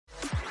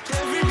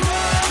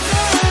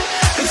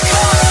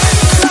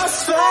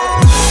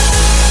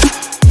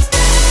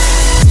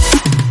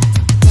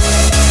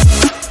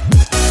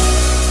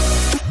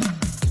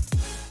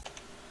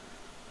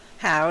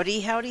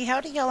Howdy, howdy,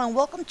 howdy, y'all, and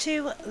welcome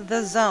to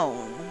The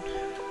Zone.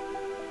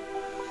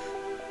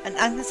 An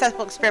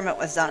unsuccessful experiment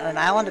was done on an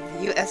island of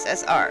the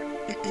USSR,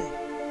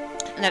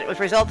 and it was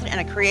resulted in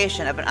a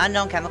creation of an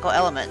unknown chemical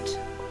element.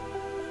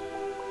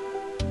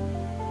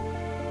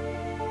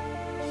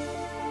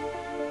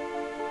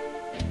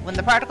 When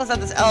the particles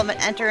of this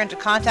element enter into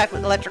contact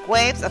with electric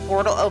waves, a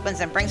portal opens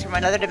and brings from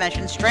another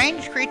dimension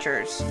strange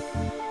creatures.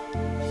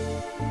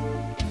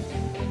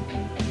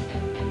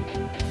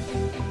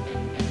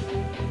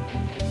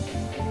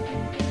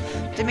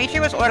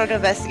 Dimitri was ordered to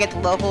investigate the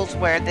locals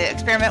where the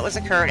experiment was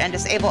occurred and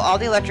disable all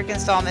the electric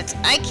installments.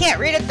 I can't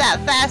read it that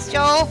fast,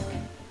 y'all!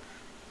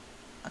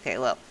 Okay,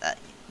 well,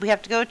 we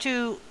have to go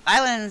to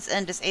islands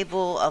and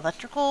disable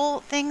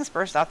electrical things.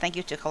 First off, thank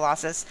you to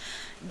Colossus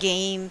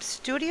Game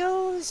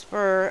Studios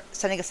for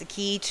sending us a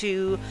key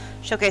to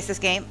showcase this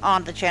game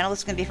on the channel. This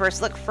is going to be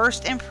first look,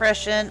 first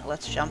impression.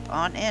 Let's jump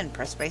on in.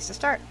 Press space to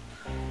start.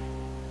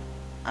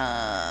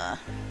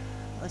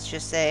 Let's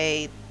just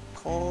say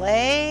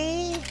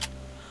play.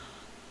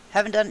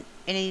 Haven't done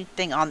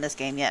anything on this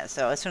game yet,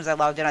 so as soon as I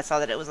logged in, I saw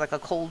that it was like a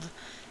cold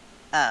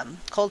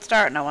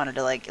start, and I wanted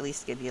to like at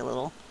least give you a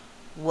little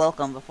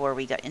welcome before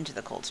we got into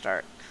the cold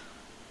start.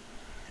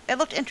 It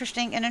looked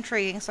interesting and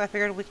intriguing, so I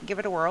figured we could give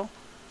it a whirl.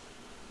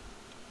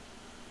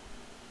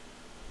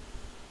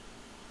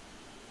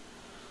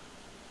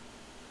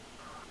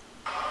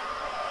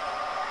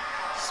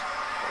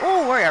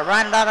 Oh, we're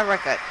running out of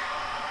record.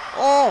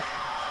 Oh,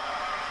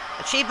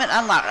 achievement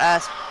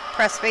unlocked.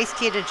 Press space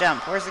key to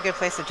jump. Where's a good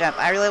place to jump?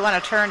 I really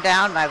want to turn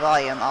down my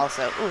volume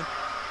also. Ooh,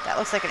 that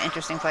looks like an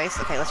interesting place.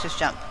 Okay, let's just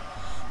jump.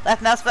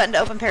 Left mouse button to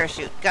open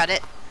parachute. Got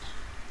it.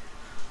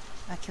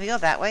 Can we go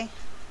that way?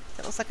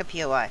 That looks like a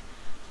POI.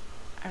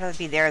 I'd rather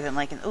be there than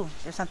like an... Ooh,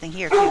 there's something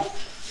here too.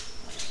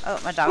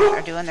 Oh, my dogs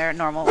are doing their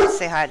normal. Let's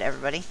say hi to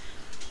everybody.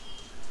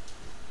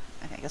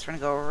 Okay, I guess we're going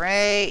to go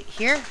right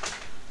here.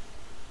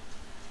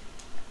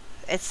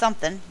 It's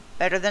something.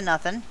 Better than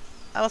nothing.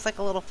 That was like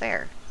a little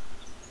fair.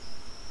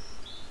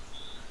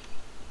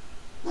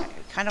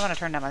 I kind of want to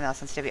turn down my mouse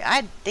sensitivity.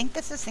 I think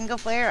this is single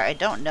player. I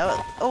don't know.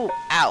 Oh,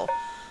 ow.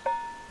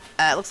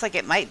 It looks like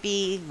it might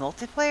be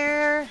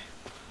multiplayer.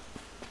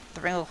 The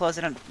ring will close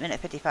in a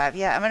minute 55.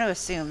 Yeah, I'm going to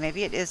assume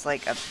maybe it is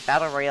like a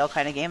battle royale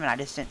kind of game and I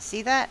just didn't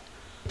see that.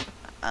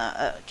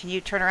 Can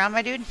you turn around,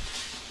 my dude?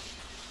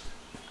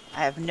 I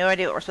have no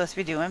idea what we're supposed to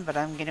be doing, but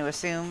I'm going to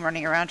assume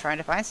running around trying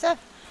to find stuff.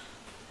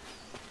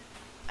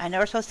 I know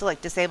we're supposed to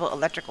like disable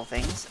electrical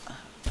things.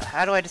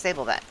 How do I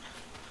disable that?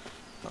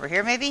 Over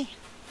here maybe?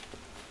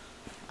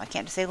 I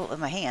can't disable it with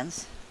my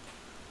hands.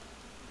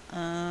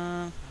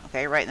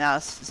 Okay, right now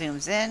it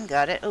zooms in.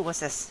 Got it. Oh, what's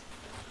this?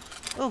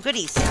 Oh,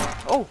 goodies.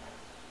 Oh,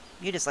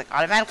 you just like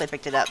automatically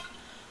picked it up.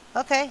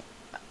 Okay.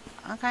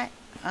 Okay.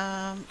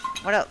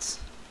 What else?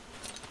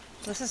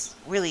 This is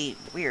really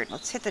weird.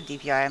 Let's hit the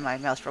DPI on my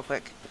mouse real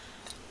quick.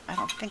 I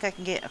don't think I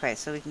can get... Okay,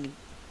 so we can...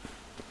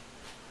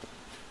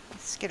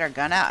 Let's get our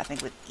gun out, I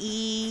think, with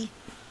E.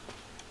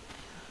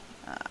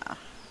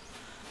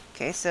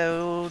 Okay,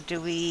 so do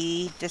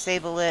we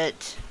disable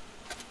it?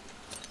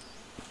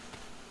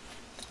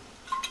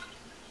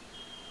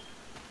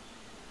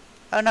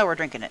 Oh no, we're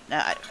drinking it. No,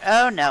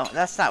 oh no,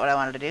 that's not what I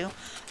wanted to do.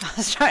 I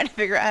was trying to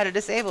figure out how to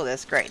disable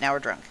this. Great, now we're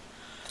drunk.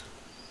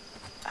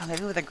 Oh,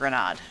 maybe with a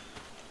grenade.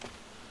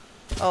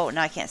 Oh,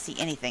 now I can't see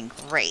anything.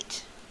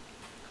 Great.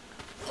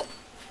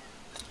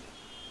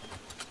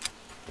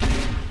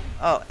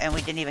 Oh, and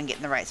we didn't even get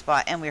in the right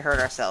spot, and we hurt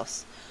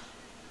ourselves.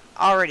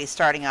 Already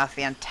starting off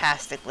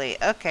fantastically.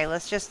 Okay,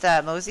 let's just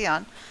mosey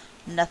on.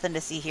 Nothing to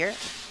see here.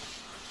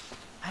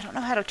 I don't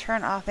know how to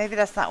turn off. Maybe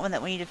that's not one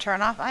that we need to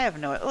turn off. I have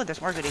no... Oh,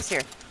 there's more goodies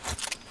here.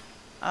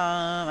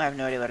 I have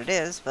no idea what it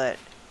is, but...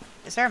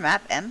 Is there a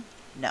map? M?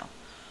 No.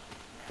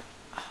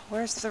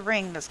 Where's the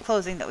ring that's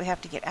closing that we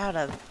have to get out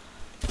of?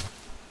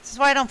 This is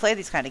why I don't play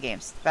these kind of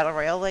games. Battle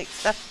Royale, like,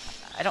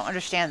 stuff. I don't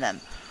understand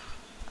them.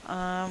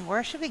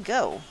 Where should we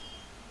go?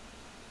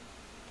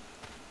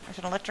 There's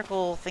an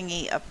electrical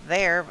thingy up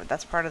there, but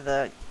that's part of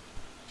the...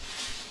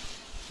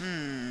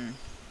 I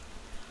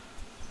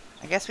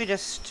guess we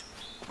just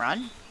run?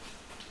 Am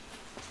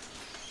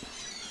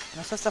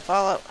I supposed to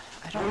follow?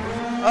 I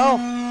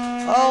don't...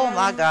 Oh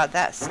my god,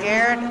 that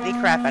scared the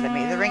crap out of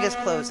me. The ring is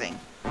closing.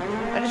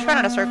 I just ran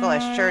in a circle, I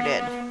sure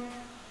did.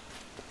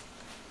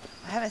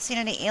 I haven't seen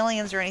any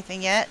aliens or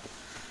anything yet.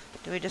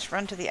 Do we just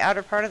run to the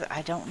outer part of it?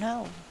 I don't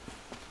know.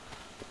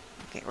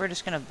 Okay, we're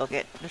just gonna book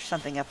it. There's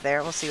something up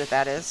there. We'll see what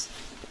that is.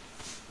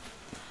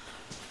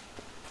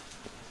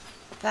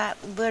 That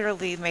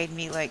literally made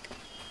me, like,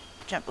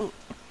 jump. Ooh.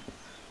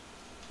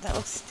 That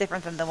looks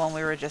different than the one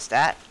we were just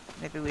at.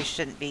 Maybe we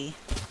shouldn't be.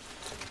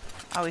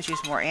 Always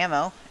use more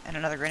ammo. And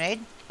another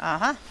grenade.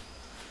 Uh-huh.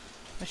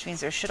 Which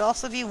means there should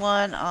also be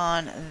one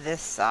on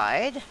this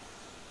side.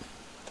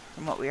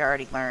 From what we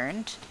already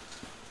learned.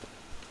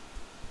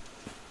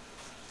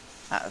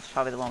 That's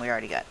probably the one we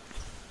already got.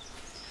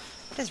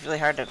 It is really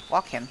hard to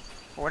walk him,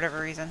 for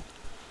whatever reason.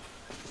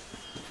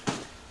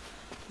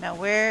 Now,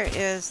 where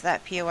is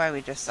that POI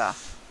we just saw?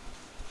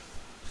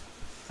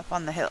 Up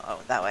on the hill.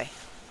 Oh, that way.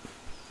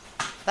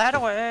 That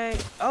away.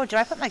 Oh, did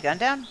I put my gun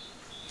down?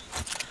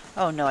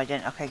 Oh, no, I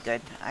didn't. Okay,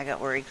 good. I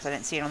got worried because I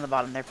didn't see it on the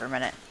bottom there for a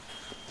minute.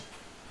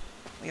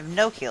 We have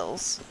no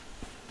kills.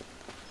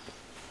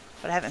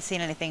 But I haven't seen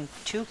anything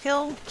to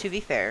kill, to be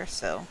fair,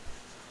 so...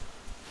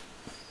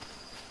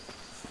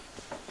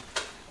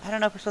 I don't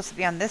know if we're supposed to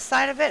be on this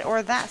side of it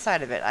or that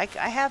side of it. I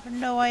have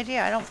no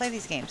idea. I don't play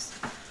these games.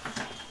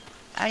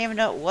 I don't even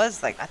know what it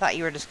was like. I thought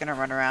you were just going to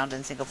run around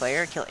in single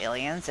player, kill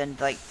aliens, and,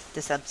 like,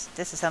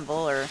 disassemble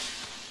or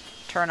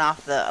turn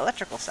off the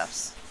electrical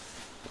stuffs.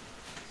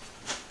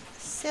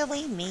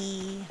 Silly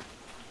me.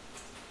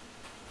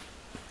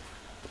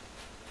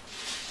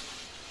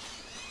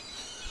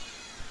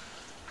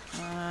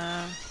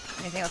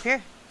 Anything up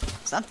here?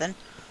 Something.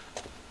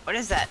 What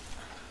is that?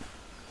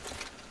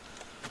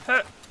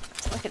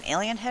 It's like an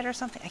alien head or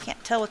something? I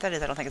can't tell what that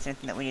is. I don't think it's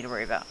anything that we need to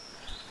worry about.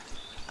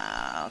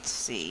 Let's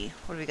see.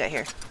 What do we got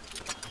here?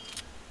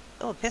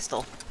 Oh, a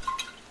pistol.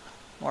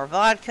 More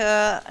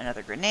vodka.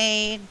 Another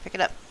grenade. Pick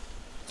it up.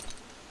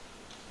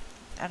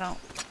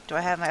 Do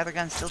I have my other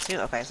gun still too?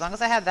 Okay, as long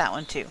as I have that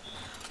one too.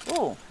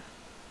 Ooh.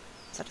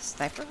 Is that a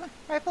sniper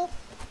rifle?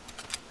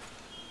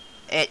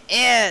 It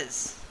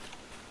is!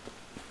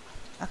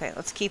 Okay,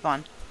 let's keep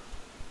on.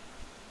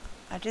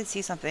 I did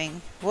see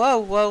something. Whoa,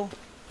 whoa.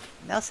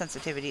 Nail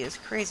sensitivity is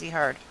crazy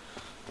hard.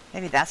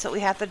 Maybe that's what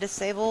we have to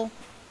disable?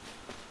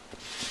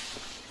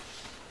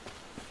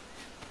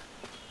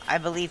 I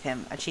believe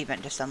him.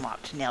 Achievement just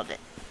unlocked. Nailed it.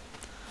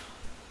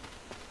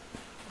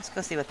 Let's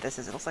go see what this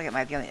is. It looks like it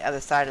might be on the other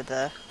side of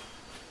the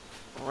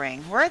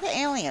ring. Where are the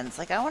aliens?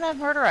 Like, I want to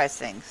murderize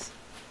things.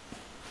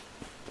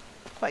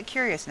 Quite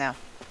curious now.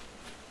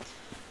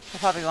 We'll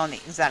probably go on the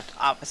exact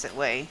opposite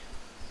way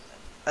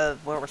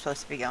of where we're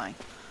supposed to be going.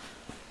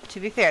 To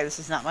be fair, this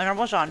is not my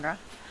normal genre.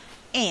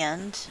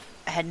 And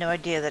I had no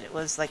idea that it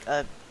was like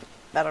a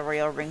Battle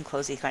Royale ring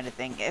closey kind of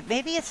thing.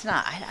 Maybe it's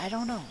not. I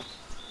don't know.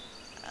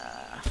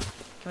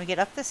 Can we get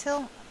up this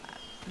hill?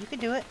 You can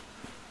do it.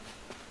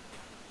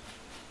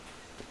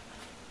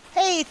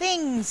 Hey,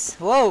 things!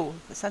 Whoa,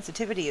 the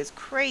sensitivity is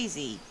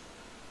crazy.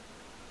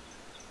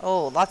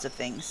 Oh, lots of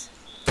things.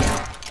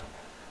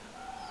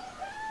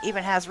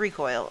 Even has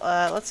recoil.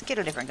 Let's get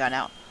a different gun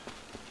out.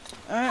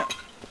 No,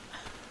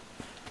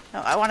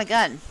 I want a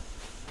gun.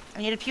 I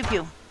need a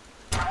pew-pew.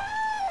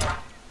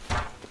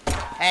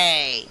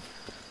 Hey!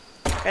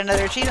 Got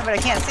another achievement, but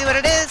I can't see what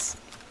it is.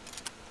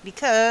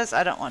 Because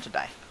I don't want to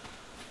die.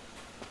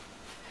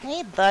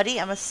 Hey, buddy.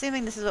 I'm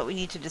assuming this is what we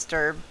need to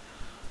disturb.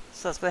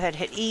 So let's go ahead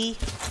and hit E.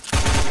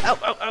 Oh,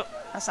 oh, oh.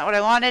 That's not what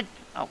I wanted.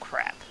 Oh,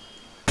 crap.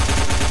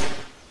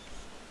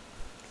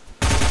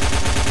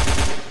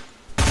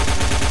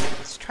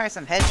 Let's try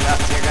some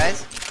headshots here,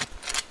 guys.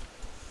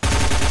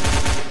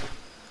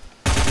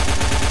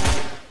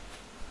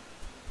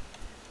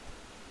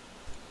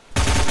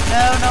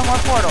 No, no more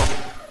portal.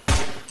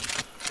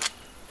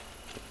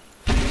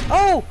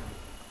 Oh!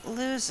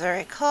 Loser.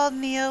 It called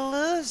me a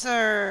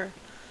loser.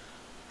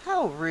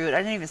 How rude. I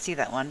didn't even see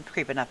that one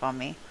creeping up on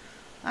me.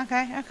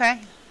 Okay,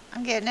 okay.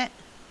 I'm getting it.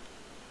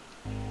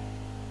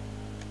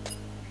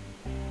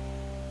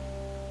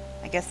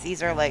 I guess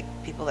these are like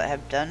people that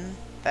have done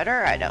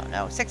better? I don't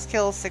know. 6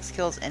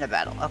 kills in a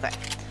battle. Okay.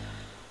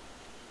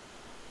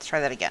 Let's try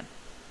that again.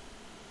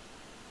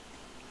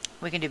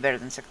 We can do better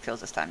than 6 kills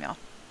this time, y'all.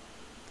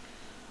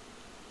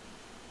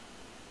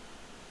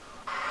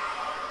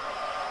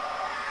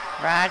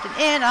 Riding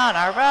in on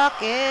our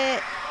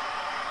rocket.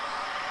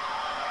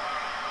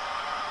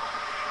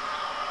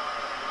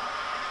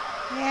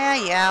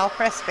 Yeah, I'll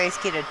press space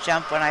key to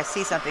jump when I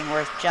see something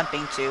worth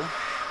jumping to.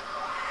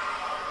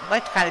 I'd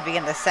like to kind of be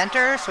in the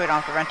center so we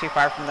don't have to run too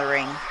far from the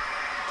ring.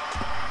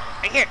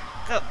 Right here,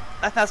 go.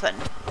 Left mouse button.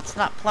 Let's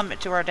not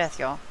plummet to our death,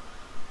 y'all.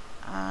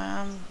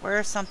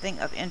 Where's something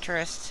of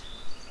interest?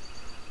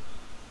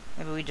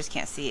 Maybe we just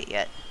can't see it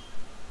yet.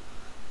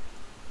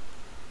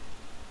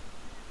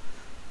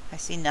 I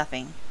see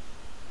nothing.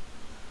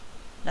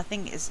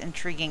 Nothing is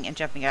intriguing and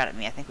jumping out at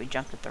me. I think we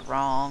jumped at the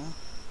wrong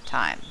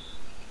time.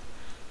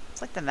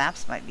 It's like the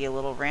maps might be a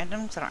little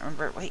random because I don't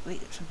remember. Wait,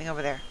 there's something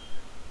over there.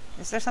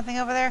 Is there something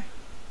over there?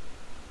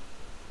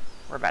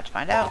 We're about to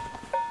find out.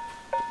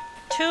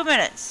 2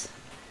 minutes.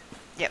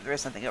 Yep, there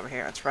is something over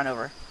here. Let's run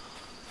over.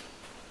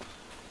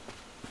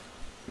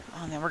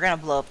 Oh, and then we're going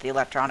to blow up the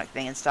electronic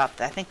thing and stop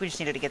that. I think we just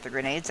needed to get the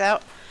grenades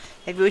out.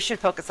 Maybe we should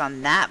focus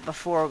on that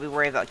before we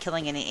worry about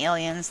killing any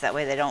aliens. That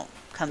way they don't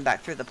come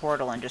back through the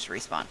portal and just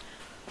respawn.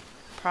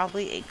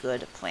 Probably a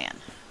good plan.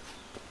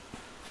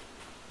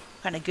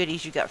 What kind of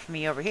goodies you got for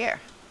me over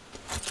here?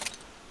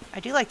 I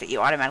do like that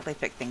you automatically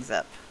pick things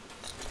up.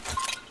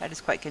 That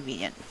is quite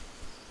convenient.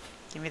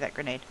 Give me that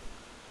grenade.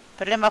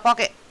 Put it in my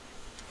pocket.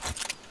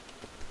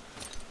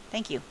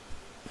 Thank you.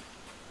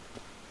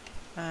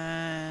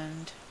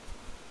 And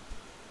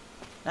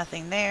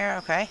nothing there.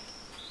 Okay.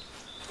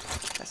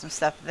 Got some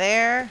stuff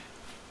there.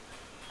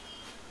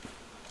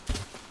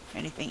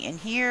 Anything in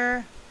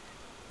here?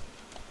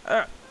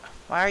 Why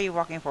are you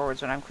walking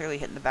forwards when I'm clearly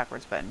hitting the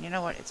backwards button? You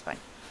know what? It's fine.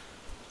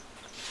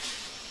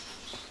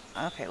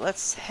 Okay,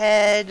 let's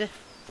head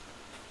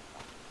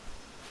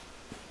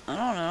I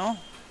don't know.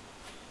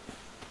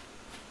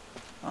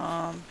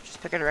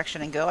 Just pick a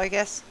direction and go, I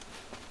guess.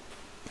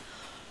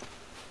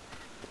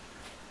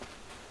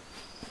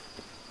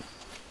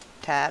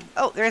 Tab.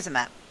 Oh, there is a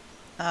map.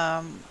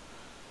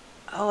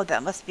 Oh,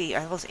 that must be...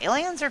 Are those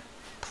aliens or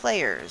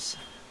players?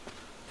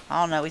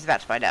 I don't know. He's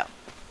about to find out.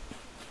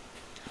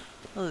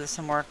 Oh, there's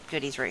some more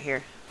goodies right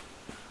here.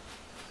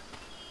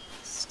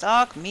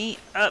 Stock me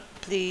up,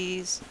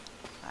 please.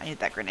 I need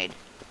that grenade.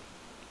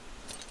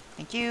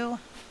 Thank you.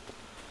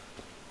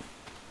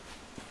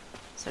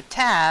 So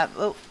tab...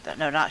 Oh,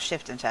 no, not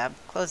shift and tab.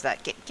 Close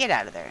that. Get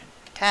out of there.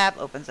 Tab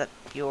opens up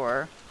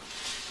your...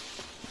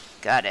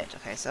 Got it.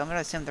 Okay, so I'm going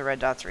to assume the red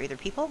dots are either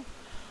people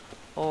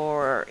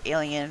or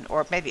alien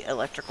or maybe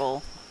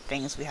electrical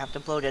things we have to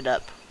bloat it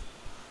up.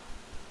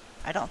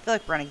 I don't feel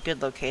like we're in a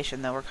good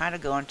location, though. We're kind of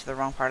going to the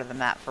wrong part of the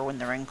map for when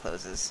the ring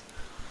closes.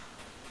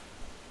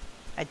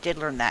 I did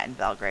learn that in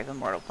Valgrave and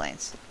Mortal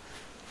Plains.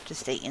 To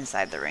stay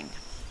inside the ring.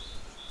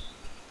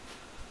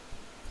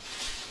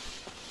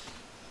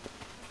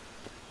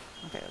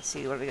 Okay, let's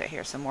see what we got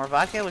here. Some more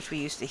vodka, which we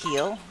used to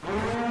heal.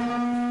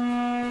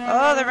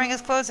 Oh, the ring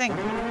is closing.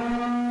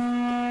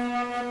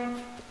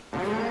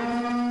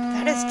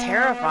 That is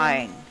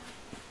terrifying.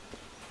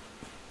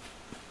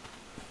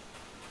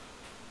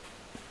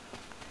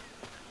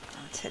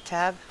 Let's hit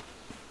tab.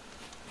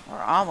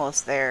 We're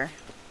almost there.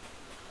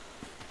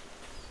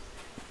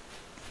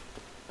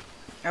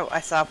 Oh,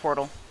 I saw a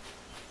portal.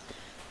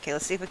 Okay,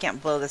 let's see if we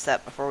can't blow this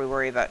up before we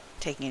worry about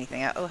taking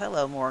anything out. Oh,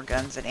 hello, more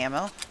guns and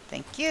ammo.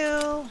 Thank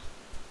you.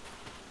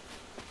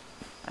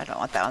 I don't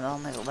want that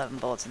one. There's only 11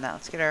 bullets in that.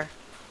 Let's get our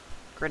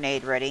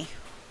grenade ready.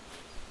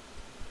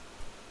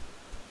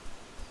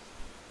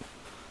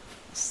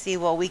 Let's see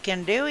what we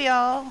can do,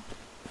 y'all.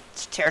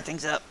 Let's tear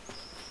things up.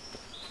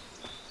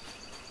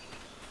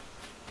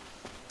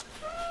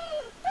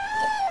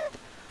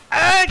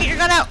 Ah, get your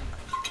gun out!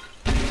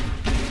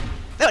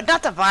 No,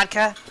 not the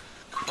vodka.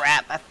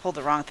 Crap, I pulled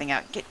the wrong thing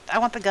out. I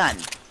want the gun.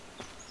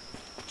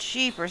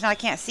 Jeepers, now I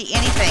can't see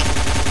anything.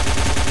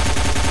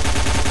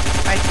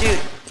 Alright, dude.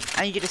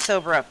 I need you to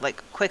sober up,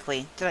 like,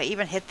 quickly. Did I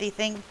even hit the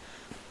thing?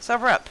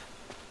 Sober up.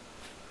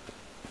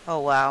 Oh,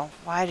 wow.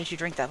 Why did you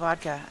drink that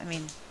vodka? I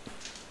mean...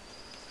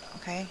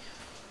 Okay.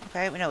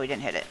 Okay, no, we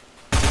didn't hit it.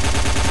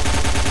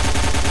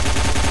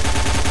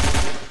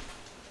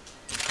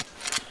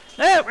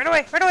 No! Run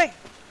away! Run away!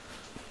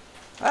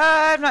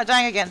 I'm not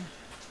dying again.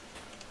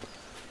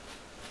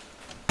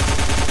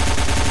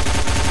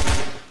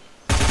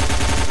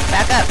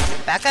 Back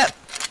up! Back up!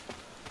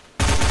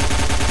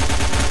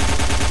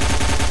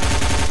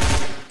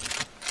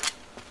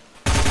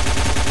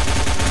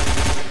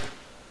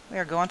 We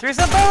are going through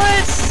some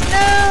bullets!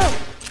 No!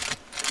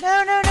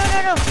 No, no, no,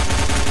 no, no!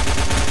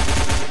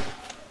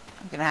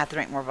 I'm gonna have to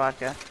drink more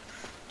vodka.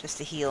 Just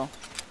to heal.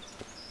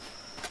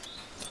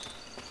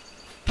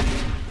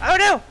 Oh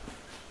no!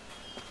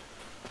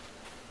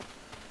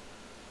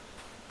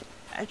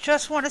 I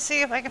just want to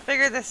see if I can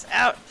figure this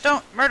out.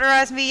 Don't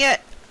murderize me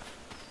yet!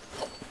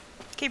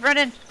 Keep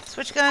running.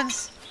 Switch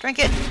guns. Drink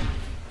it.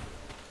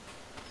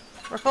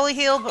 We're fully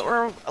healed, but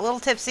we're a little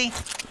tipsy.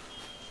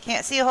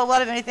 Can't see a whole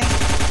lot of anything.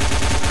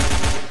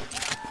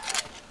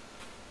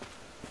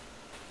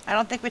 I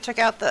don't think we took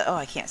out the... Oh,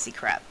 I can't see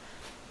crap.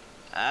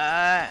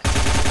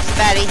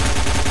 Fatty.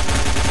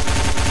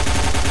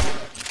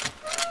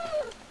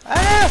 Oh,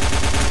 no!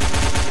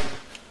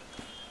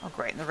 Oh,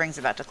 great. The ring's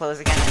about to close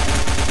again.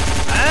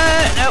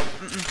 Nope.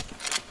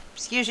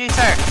 Excuse you,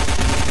 sir.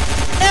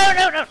 No,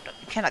 no, no.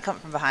 You cannot come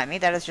from behind me.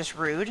 That is just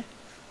rude.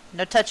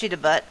 No touchy to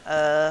butt.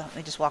 Let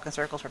me just walk in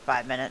circles for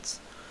 5 minutes.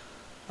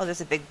 Oh,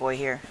 there's a big boy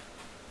here.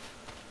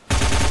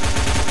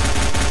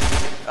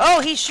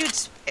 Oh, he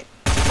shoots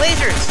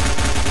lasers.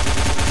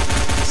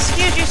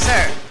 Excuse you,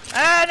 sir.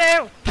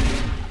 No.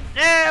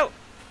 No.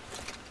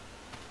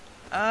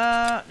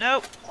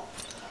 Nope.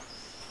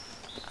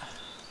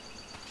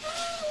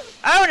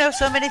 Oh, no,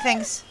 so many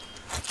things.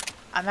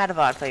 I'm out of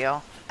vodka,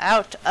 y'all.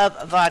 Out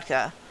of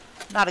vodka.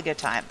 Not a good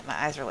time.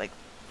 My eyes are, like,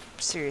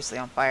 seriously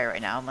on fire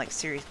right now. I'm, like,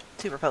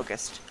 super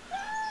focused.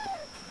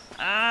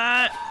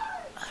 Run!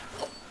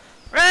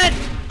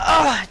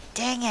 Oh,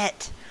 dang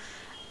it.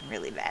 I'm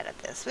really bad at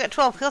this. We got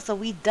 12 kills, so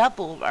we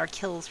doubled our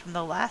kills from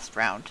the last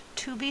round.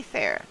 To be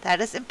fair, that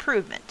is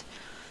improvement.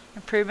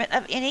 Improvement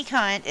of any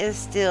kind is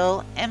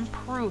still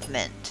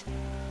improvement.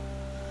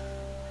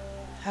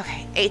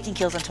 Okay, 18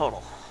 kills in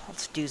total.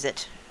 Let's do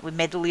it. We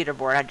made the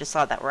leaderboard. I just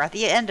saw that. We're at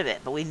the end of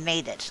it, but we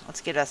made it.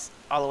 Let's get us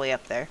all the way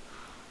up there.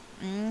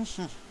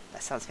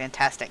 That sounds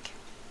fantastic.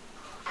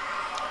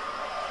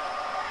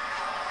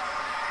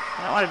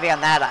 I don't want to be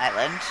on that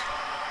island.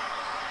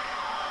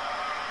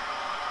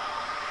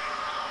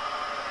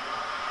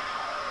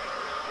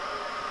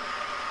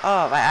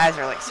 Oh, my eyes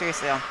are, like,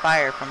 seriously on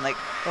fire from, like,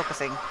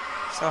 focusing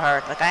so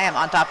hard. Like I am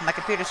on top of my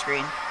computer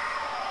screen.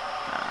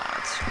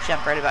 Let's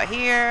jump right about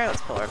here.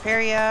 Let's pull our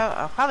parry out.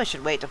 I probably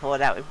should wait to pull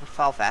it out. We would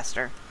fall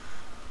faster.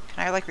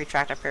 Can I, like,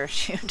 retract our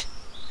parachute?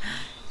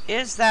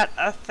 Is that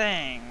a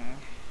thing?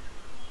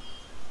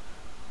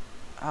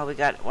 Oh, we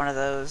got one of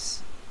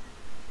those.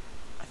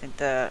 I think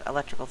the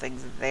electrical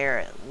thing's there.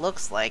 It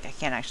looks like. I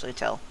can't actually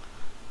tell.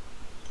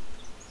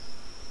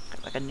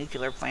 Got like a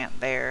nuclear plant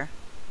there.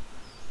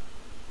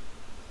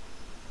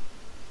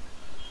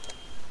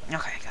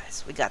 Okay,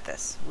 guys, we got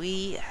this.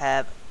 We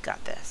have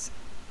got this.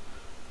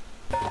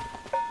 I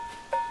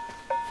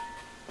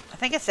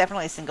think it's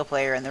definitely single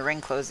player, and the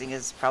ring closing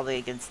is probably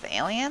against the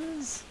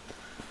aliens.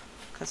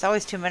 Because it's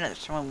always 2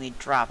 minutes from when we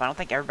drop. I don't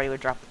think everybody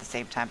would drop at the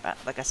same time, but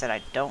like I said,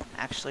 I don't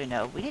actually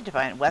know. We need to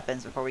find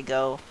weapons before we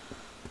go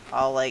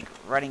all, like,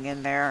 running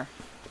in there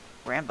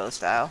Rambo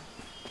style.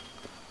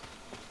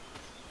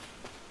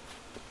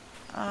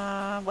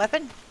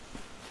 Weapon?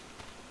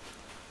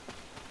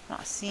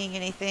 Not seeing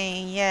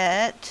anything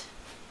yet.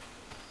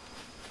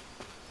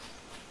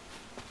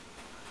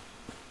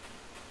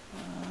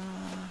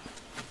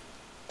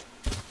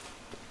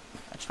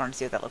 I just wanted to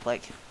see what that looked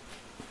like.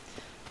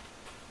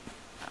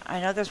 I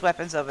know there's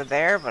weapons over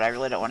there, but I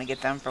really don't want to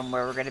get them from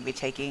where we're going to be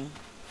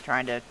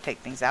trying to take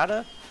things out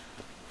of.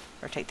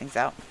 Or take things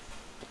out.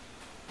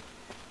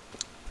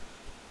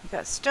 We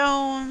got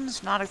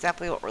stones. Not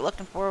exactly what we're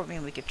looking for. I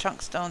mean, we could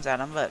chunk stones at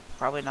them, but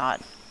probably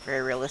not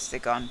very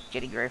realistic on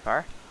getting very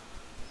far.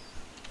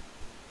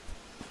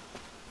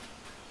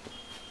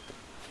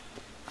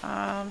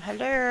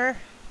 Hello.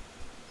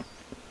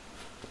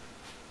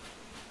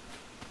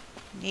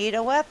 Need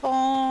a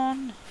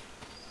weapon.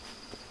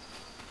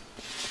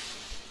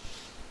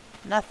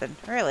 Nothing,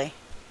 really.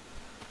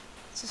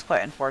 This is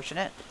quite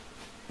unfortunate.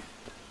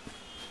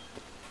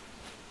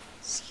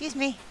 Excuse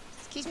me,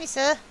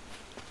 sir.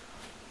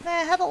 May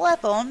I have a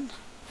weapon?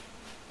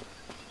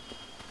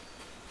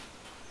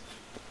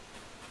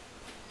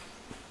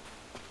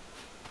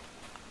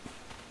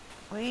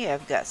 We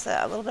have got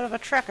a little bit of a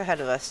trek ahead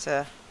of us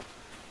to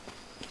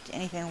get to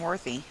anything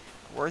worthy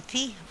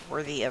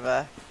of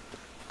a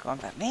going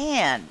back.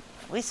 Man,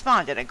 we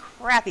spawned at a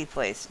crappy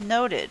place.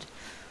 Noted.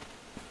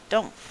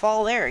 Don't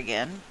fall there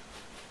again.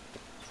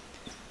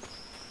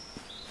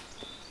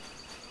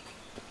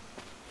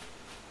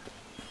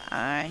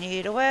 I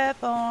need a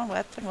weapon.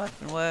 Weapon.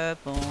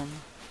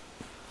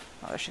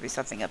 Oh, there should be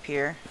something up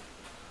here.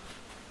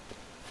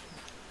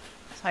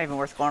 It's not even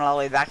worth going all the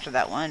way back to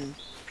that one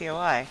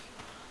POI.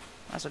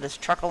 Might as well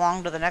just truck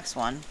along to the next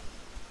one.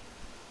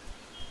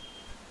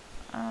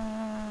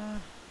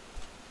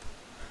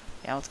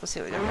 Yeah, let's go see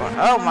what they're going.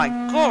 Oh my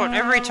god,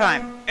 every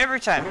time.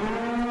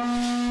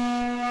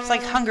 It's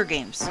like Hunger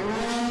Games.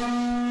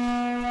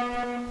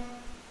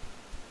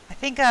 I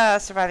think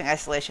Surviving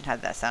Isolation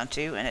had that sound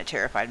too, and it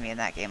terrified me in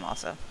that game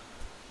also.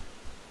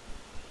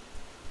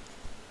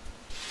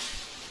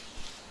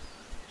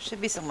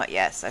 Should be somewhat,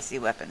 yes, I see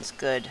weapons.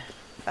 Good.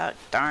 About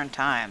darn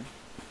time.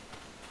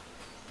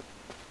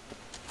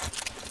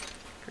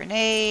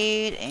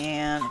 Grenade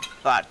and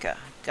vodka.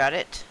 Got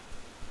it.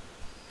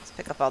 Let's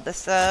pick up all this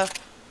stuff.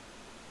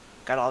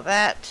 Got all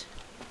that.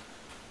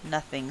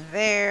 Nothing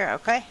there.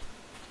 Okay.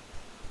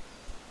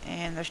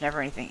 And there's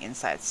never anything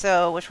inside.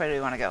 So, which way do we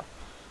want to go?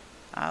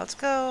 Let's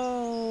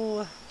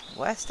go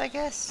west, I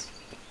guess.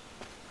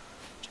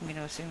 I'm going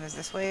to assume is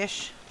this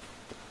way-ish.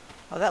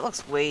 Oh, that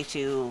looks way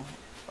too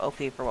OP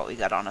for what we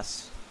got on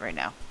us right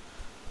now.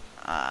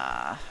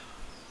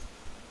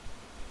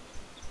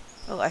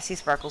 Oh, I see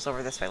sparkles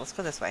over this way. Let's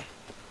go this way.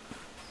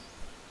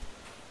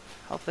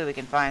 Hopefully we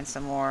can find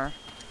some more.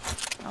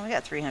 Oh, we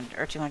got 300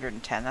 or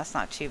 210. That's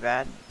not too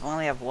bad. We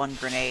only have one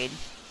grenade.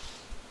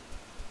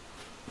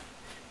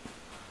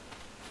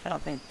 I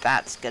don't think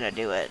that's gonna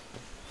do it.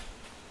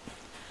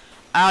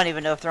 I don't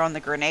even know if throwing the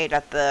grenade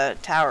at the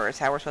tower is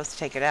how we're supposed to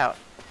take it out.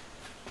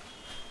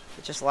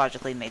 It just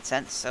logically made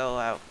sense, so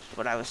that's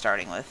what I was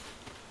starting with.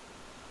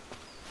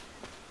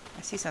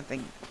 I see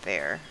something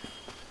there.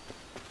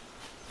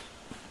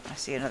 I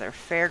see another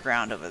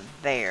fairground over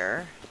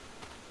there.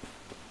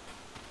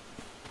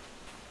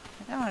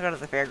 I want to go to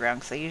the fairground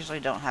because they usually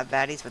don't have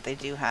baddies, but they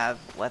do have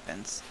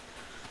weapons.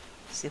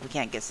 See if we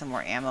can't get some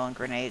more ammo and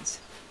grenades.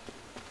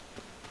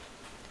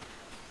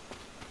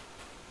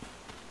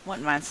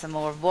 Wouldn't mind some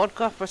more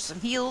vodka for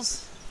some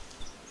heals.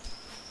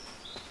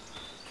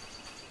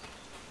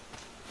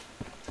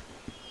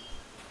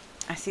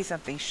 I see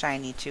something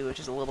shiny too, which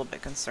is a little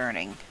bit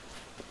concerning.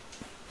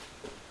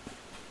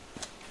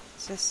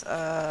 Is this,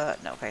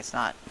 no, okay, it's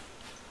not.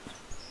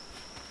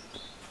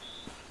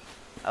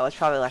 Oh, it's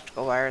probably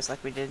electrical wires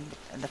like we did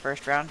in the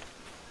first round.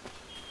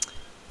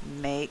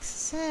 Makes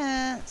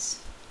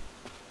sense.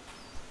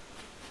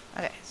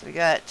 Okay, so we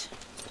got,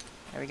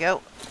 there we go.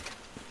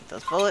 Get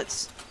those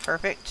bullets.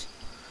 Perfect.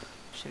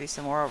 Should be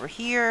some more over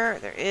here.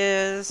 There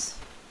is.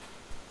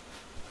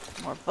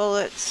 More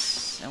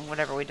bullets and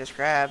whatever we just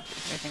grabbed.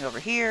 Anything over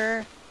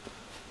here?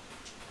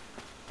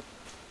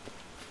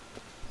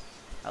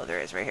 Oh,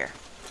 there is right here.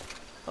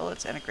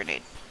 Bullets and a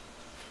grenade.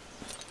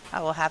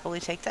 I will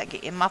happily take that.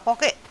 Get in my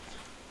pocket.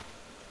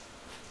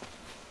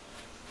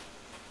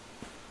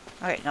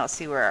 Okay, now let's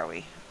see, where are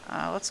we?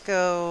 Let's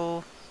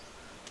go,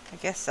 I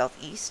guess,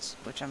 southeast,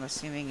 which I'm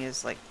assuming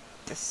is like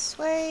this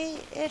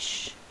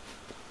way-ish.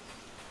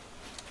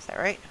 Is that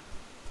right?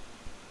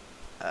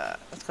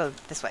 Let's go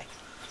this way.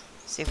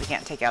 See if we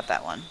can't take out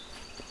that one.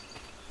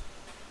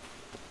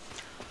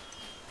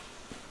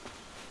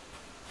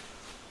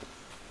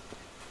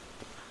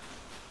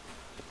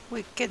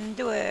 We can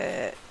do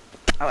it.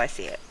 Oh, I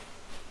see it.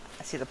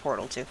 I see the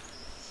portal too.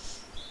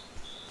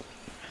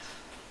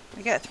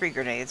 We got 3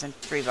 grenades and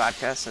 3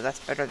 vodka, so that's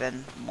better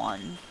than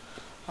 1.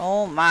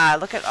 Oh my,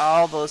 look at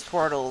all those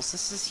portals.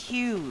 This is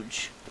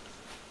huge.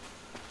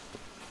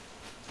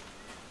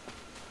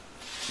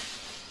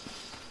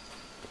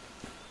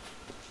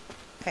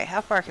 Okay,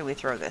 how far can we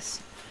throw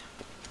this?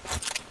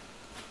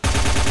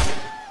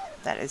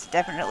 That is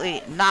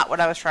definitely not what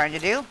I was trying to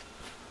do.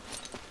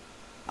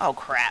 Oh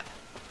crap.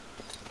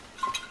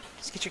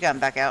 Just get your gun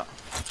back out.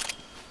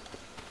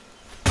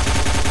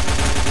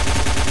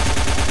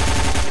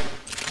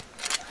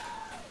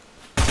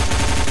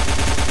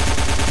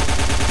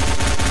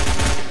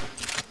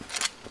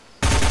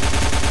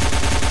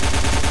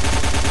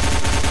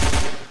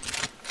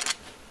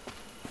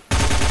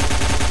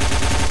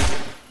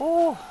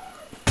 Oh.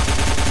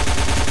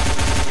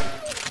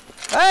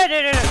 Oh,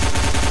 no, no, no.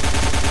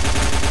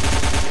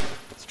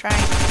 Let's try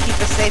and keep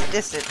a safe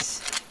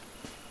distance.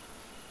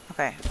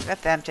 Okay, we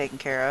got them taken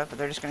care of, but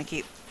they're just going to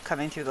keep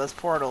coming through those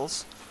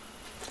portals.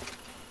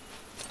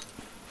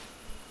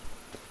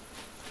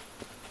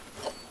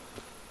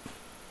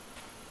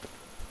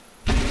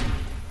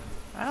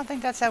 I don't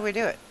think that's how we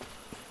do it.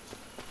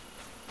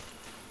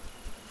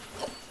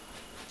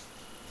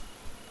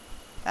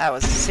 That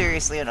was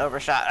seriously an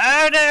overshot.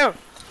 Oh no!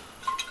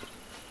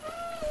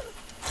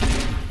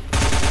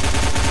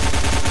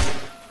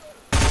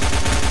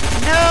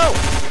 No!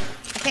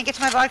 I can't get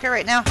to my vodka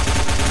right now.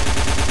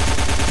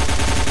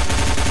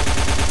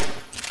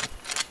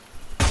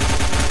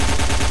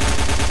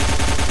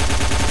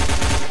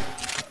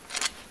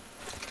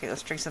 Okay,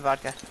 let's drink some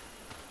vodka.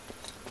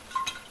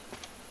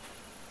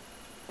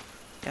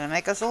 Gonna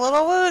make us a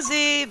little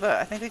woozy, but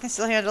I think we can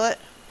still handle it.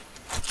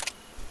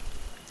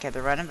 Okay,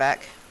 they're running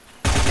back.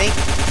 I think.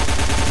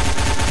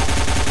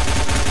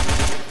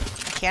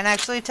 I can't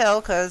actually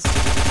tell because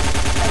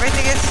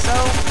everything is so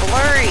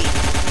blurry.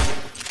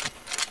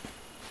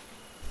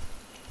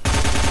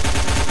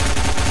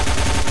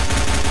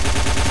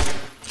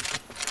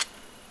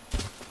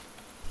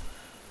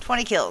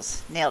 "20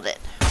 kills. Nailed it.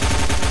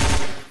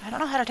 I don't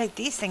know how to take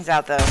these things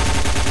out though.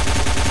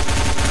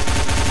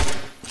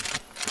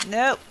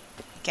 Nope.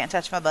 Can't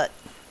touch my butt.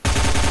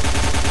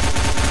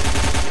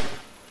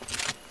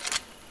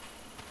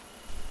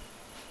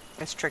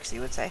 As Trixie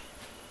would say.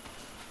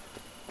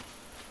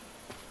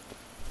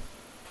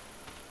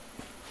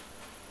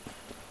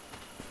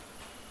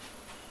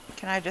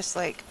 Can I just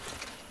like...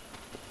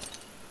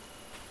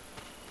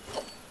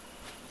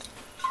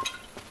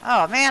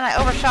 Oh man, I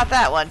overshot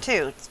that one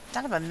too.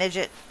 Son of a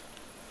midget.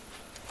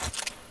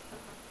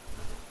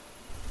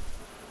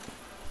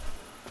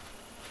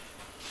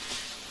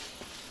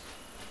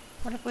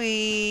 What if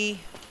we...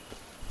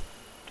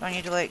 Do I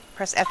need to like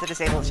press F to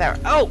disable the tower?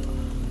 Oh!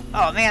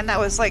 Oh man, that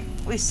was like...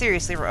 We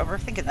seriously were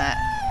overthinking that.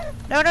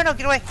 No, no, no,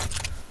 get away!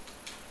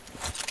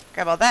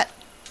 Grab all that.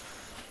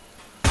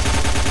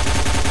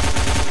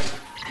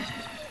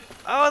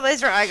 Oh,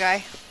 laser eye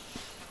guy.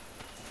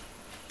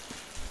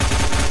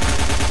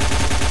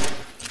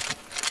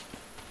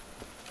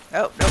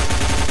 Oh, nope.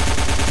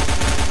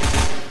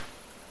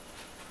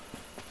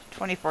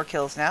 24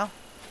 kills now.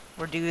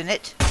 We're doing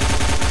it.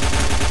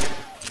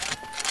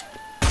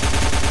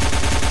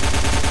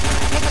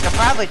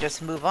 Probably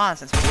just move on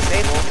since we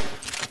disabled.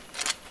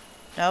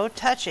 No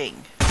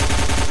touching.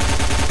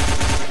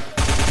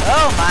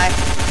 Oh my.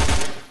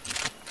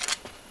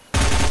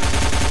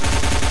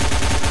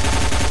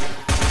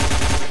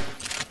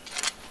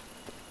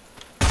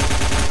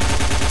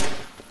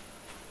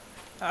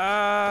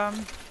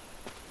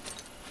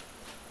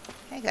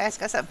 Hey guys,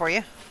 got something for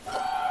you.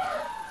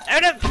 Oh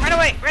no! Run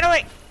away! Run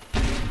away!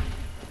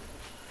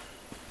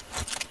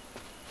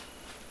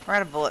 We're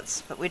out of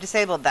bullets, but we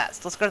disabled that,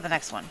 so let's go to the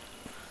next one.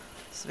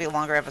 This will be a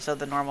longer episode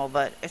than normal,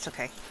 but it's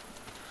okay.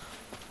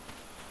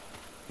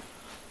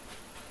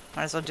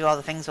 Might as well do all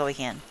the things while we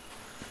can.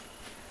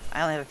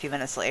 I only have a few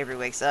minutes till Avery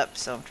wakes up,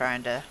 so I'm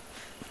trying to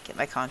get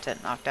my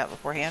content knocked out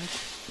beforehand.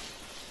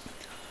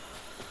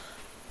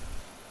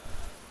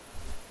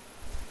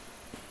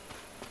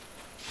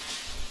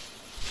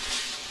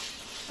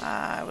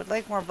 I would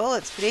like more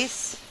bullets,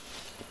 please.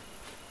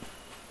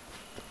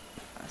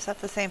 Is that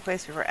the same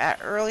place we were at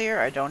earlier?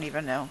 I don't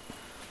even know.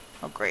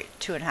 Oh great,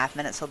 2.5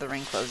 minutes till the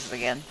ring closes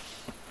again.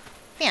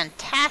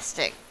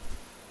 Fantastic!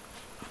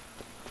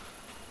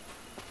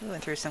 We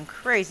went through some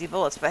crazy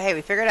bullets, but hey, we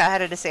figured out how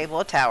to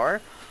disable a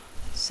tower.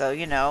 So,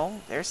 you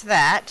know, there's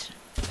that.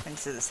 I think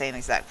this is the same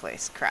exact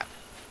place. Crap.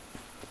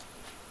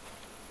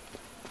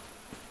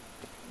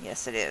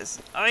 Yes, it is.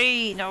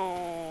 Ay,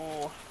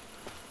 no!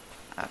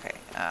 Okay,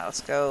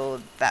 let's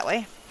go that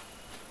way.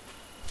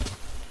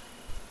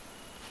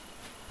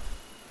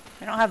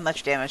 We don't have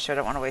much damage, so I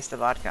don't want to waste the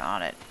vodka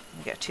on it.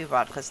 We got 2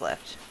 vodkas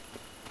left.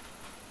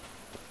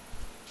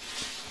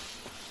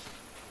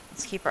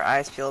 Let's keep our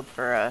eyes peeled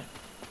for a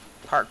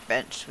park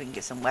bench so we can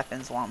get some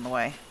weapons along the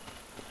way.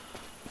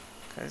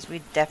 Because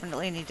we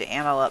definitely need to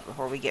ammo up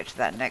before we get to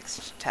that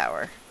next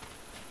tower.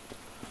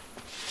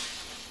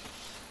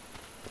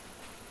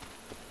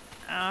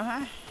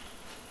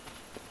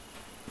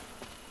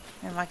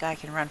 And my guy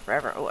can run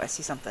forever. Oh, I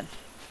see something.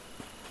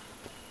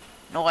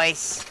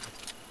 Nice.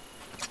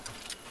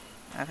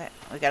 Okay,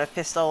 we got a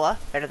pistola.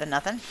 Better than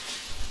nothing.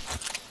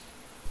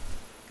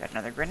 Got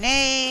another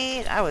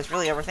grenade. I was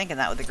really overthinking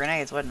that with the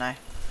grenades, wasn't I?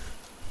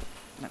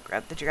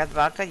 Did you grab the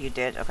vodka? You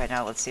did. Okay,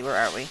 now let's see. Where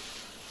are we?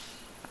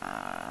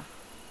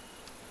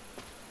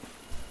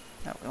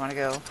 No, we want to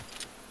go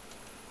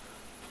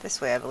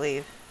this way, I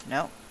believe.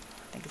 No,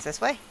 I think it's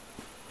this way.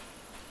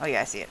 Oh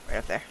yeah, I see it right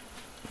up there.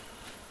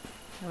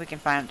 We can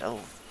find. Oh,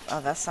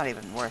 that's not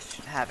even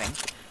worth having.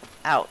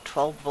 Out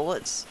 12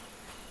 bullets.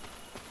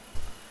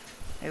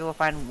 Maybe we'll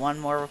find one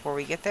more before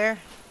we get there.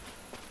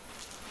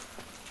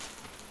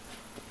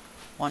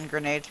 1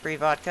 grenade, 3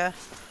 vodka.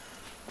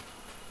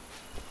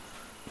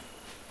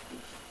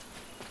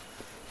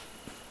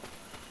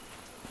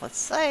 Let's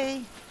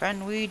say,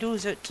 can we do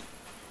it?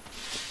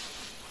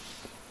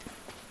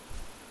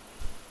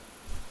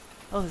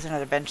 Oh, there's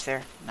another bench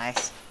there.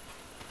 Nice.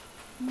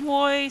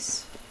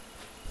 Nice.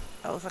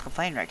 Oh, looks like a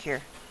plane wreck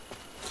here.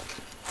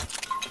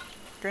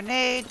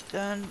 Grenade,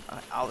 gun,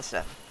 all the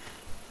stuff.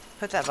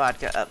 Put that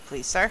vodka up,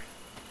 please, sir.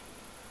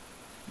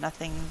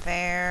 Nothing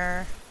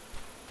there.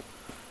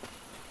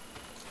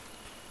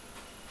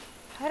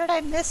 How did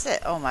I miss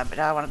it? Oh my, but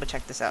I want to go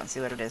check this out and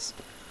see what it is.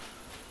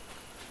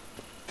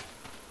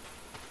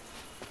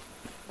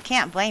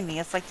 Can't blame me.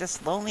 It's like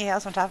this lonely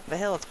house on top of a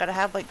hill. It's got to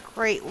have like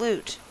great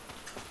loot.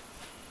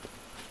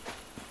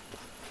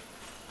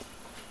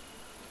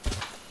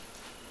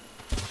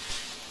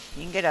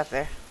 You can get up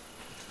there.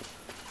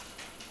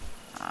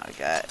 Oh, we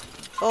got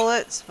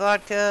bullets,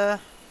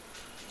 vodka.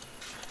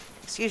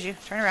 Excuse you.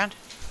 Turn around.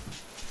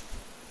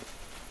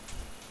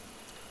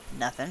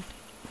 Nothing.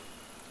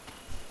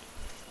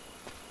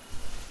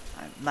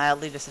 I'm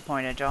mildly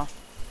disappointed, y'all.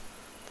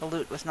 The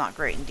loot was not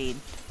great indeed.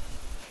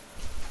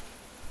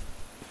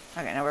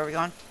 Okay, now where are we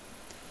going?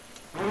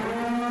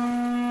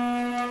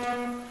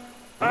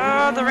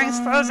 Oh, the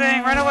ring's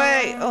closing! Run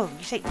away! Oh,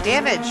 you take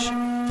damage!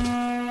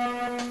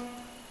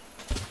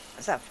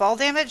 Is that fall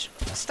damage?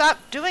 Stop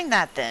doing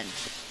that then!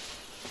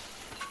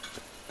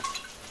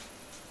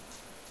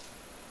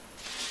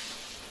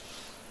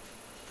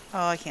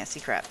 Oh, I can't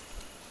see crap.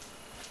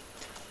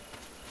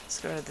 Let's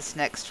go to this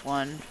next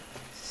one.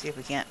 See if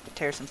we can't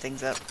tear some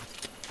things up.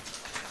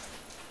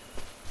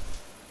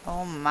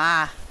 Oh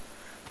my.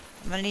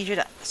 I'm gonna need you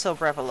to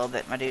sober up a little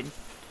bit, my dude.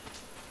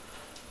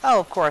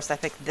 Oh, of course, I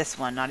picked this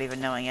one, not even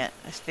knowing it.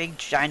 This big,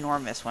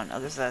 ginormous one. Oh,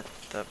 there's the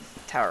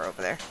tower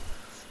over there.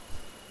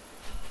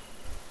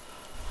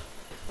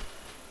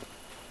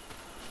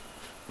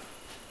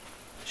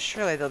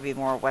 Surely there'll be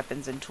more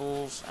weapons and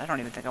tools. I don't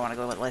even think I want to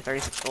go with like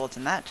 36 bullets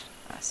in that.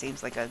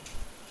 Seems like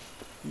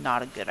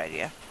not a good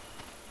idea.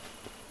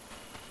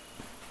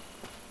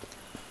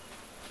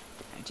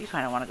 I do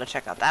kind of want to go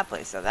check out that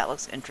place, though. That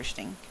looks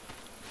interesting.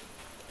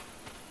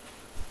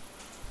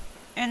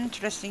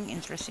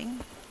 Interesting.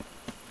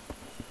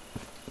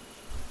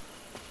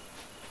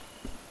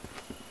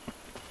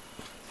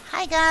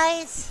 Hi,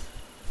 guys!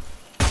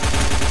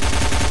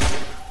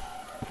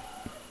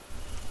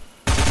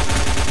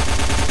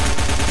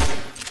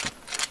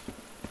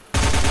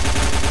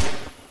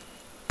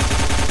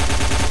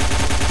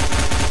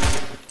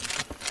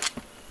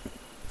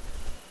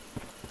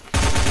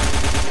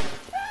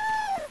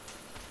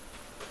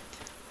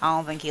 I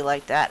don't think he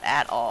liked that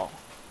at all.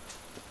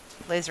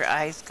 Laser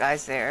eyes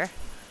guys there.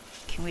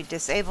 Can we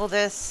disable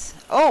this?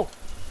 Oh!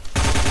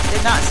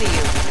 Did not see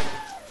you.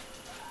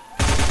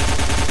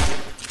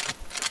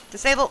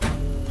 Disable!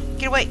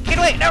 Get away! Get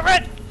away! No,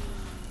 run!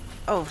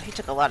 Oh, he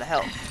took a lot of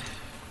health.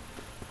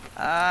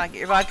 Get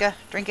your vodka.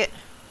 Drink it.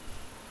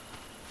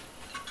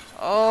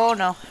 Oh,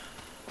 no.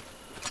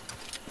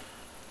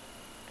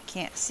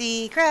 Can't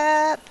see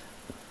crap.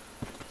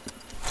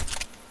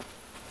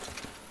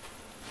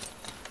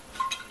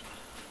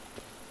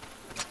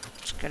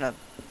 Just gonna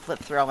flip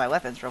through all my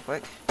weapons real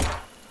quick.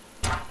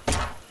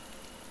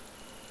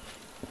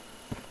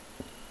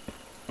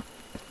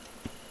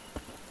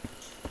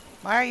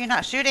 Why are you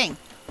not shooting?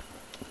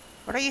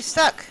 What are you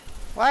stuck?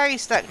 Why are you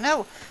stuck?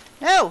 No!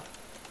 No!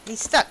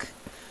 He's stuck.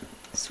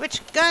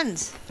 Switch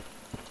guns.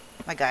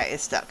 My guy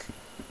is stuck.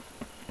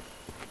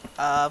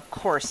 Of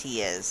course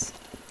he is.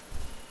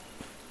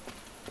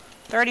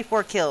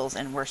 34 kills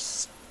and we're...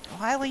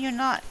 Why will you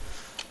not?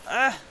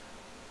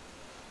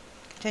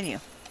 Continue.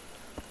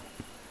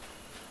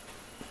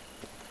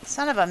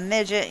 Son of a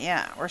midget.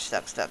 Yeah, we're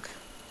stuck.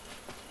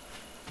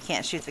 I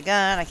can't shoot the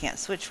gun. I can't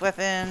switch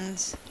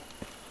weapons.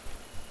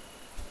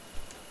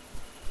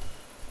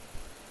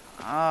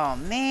 Oh,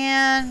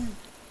 man.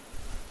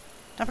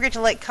 Don't forget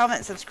to like,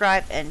 comment,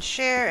 subscribe, and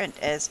share. And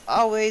as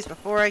always,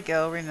 before I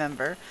go,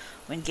 remember,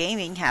 when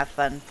gaming, have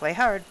fun, play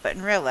hard, but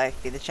in real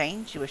life, be the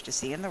change you wish to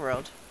see in the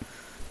world.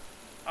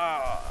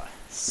 Oh,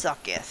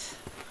 sucketh.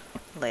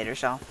 Later,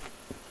 y'all.